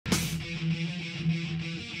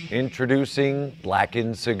Introducing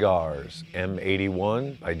Blackened Cigars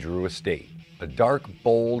M81 by Drew Estate. A dark,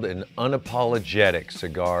 bold, and unapologetic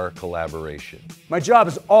cigar collaboration. My job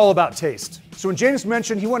is all about taste. So when James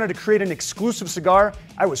mentioned he wanted to create an exclusive cigar,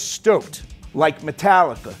 I was stoked. Like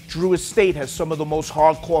Metallica, Drew Estate has some of the most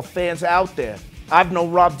hardcore fans out there. I've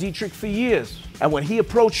known Rob Dietrich for years, and when he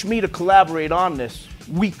approached me to collaborate on this,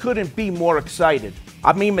 we couldn't be more excited.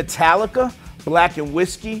 I mean, Metallica, Blackened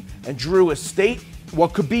Whiskey, and Drew Estate,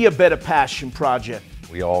 what could be a better passion project?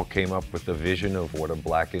 We all came up with the vision of what a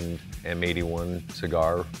Blackened M81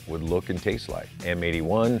 cigar would look and taste like.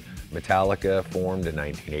 M81, Metallica, formed in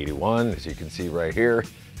 1981, as you can see right here,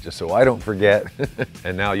 just so I don't forget.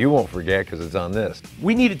 And now you won't forget because it's on this.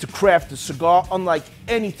 We needed to craft a cigar unlike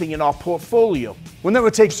anything in our portfolio. One that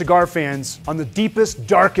would take cigar fans on the deepest,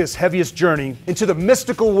 darkest, heaviest journey into the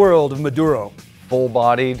mystical world of Maduro.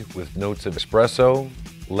 Full-bodied with notes of espresso,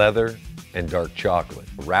 leather, and dark chocolate.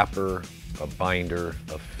 A wrapper, a binder,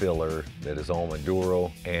 a filler that is all Maduro,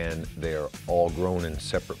 and they are all grown in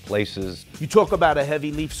separate places. You talk about a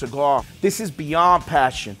heavy leaf cigar. This is beyond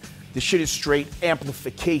passion. This shit is straight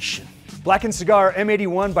amplification. Blackened Cigar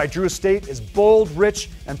M81 by Drew Estate is bold, rich,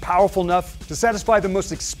 and powerful enough to satisfy the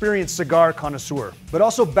most experienced cigar connoisseur, but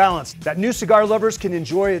also balanced that new cigar lovers can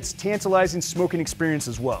enjoy its tantalizing smoking experience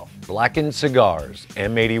as well. Blackened Cigars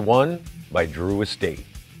M81 by Drew Estate.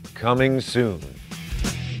 Coming soon.